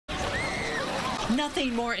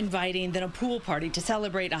Nothing more inviting than a pool party to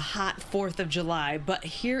celebrate a hot 4th of July, but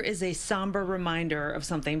here is a somber reminder of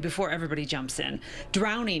something before everybody jumps in.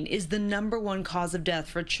 Drowning is the #1 cause of death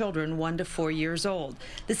for children 1 to 4 years old.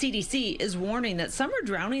 The CDC is warning that summer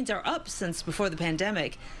drownings are up since before the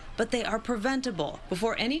pandemic, but they are preventable.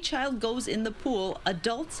 Before any child goes in the pool,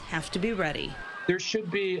 adults have to be ready. There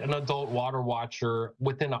should be an adult water watcher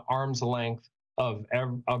within an arm's length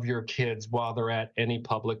of your kids while they're at any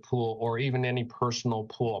public pool or even any personal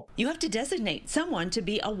pool. You have to designate someone to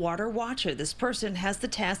be a water watcher. This person has the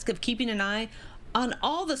task of keeping an eye on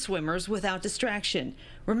all the swimmers without distraction.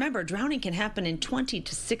 Remember, drowning can happen in 20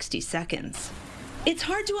 to 60 seconds. It's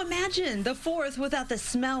hard to imagine the 4th without the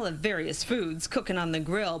smell of various foods cooking on the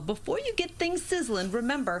grill. Before you get things sizzling,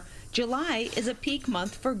 remember, July is a peak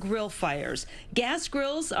month for grill fires. Gas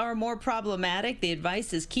grills are more problematic. The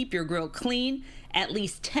advice is keep your grill clean, at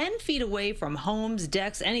least 10 feet away from homes,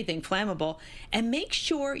 decks, anything flammable, and make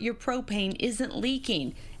sure your propane isn't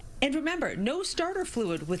leaking. And remember, no starter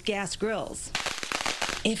fluid with gas grills.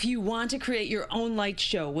 If you want to create your own light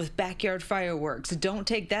show with backyard fireworks, don't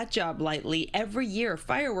take that job lightly. Every year,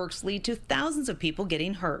 fireworks lead to thousands of people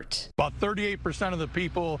getting hurt. About 38% of the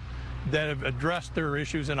people that have addressed their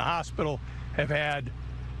issues in a hospital have had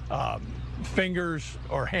fingers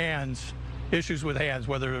or hands, issues with hands,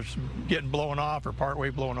 whether it's getting blown off or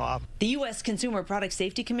partway blown off. The U.S. Consumer Product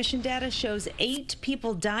Safety Commission data shows 8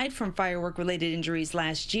 people died from firework-related injuries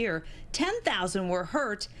last year. 10,000 were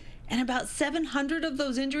hurt. And about 700 of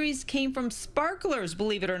those injuries came from sparklers,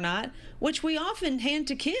 believe it or not, which we often hand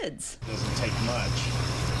to kids. It doesn't take much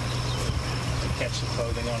to catch the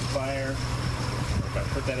clothing on fire. If I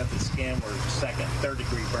put that up the skin, we're second,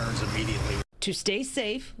 third-degree burns immediately. To stay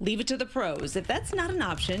safe, leave it to the pros. If that's not an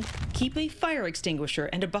option, keep a fire extinguisher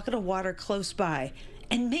and a bucket of water close by.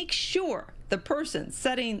 And make sure the person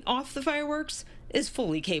setting off the fireworks is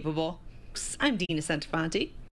fully capable. I'm Dina Centofanti.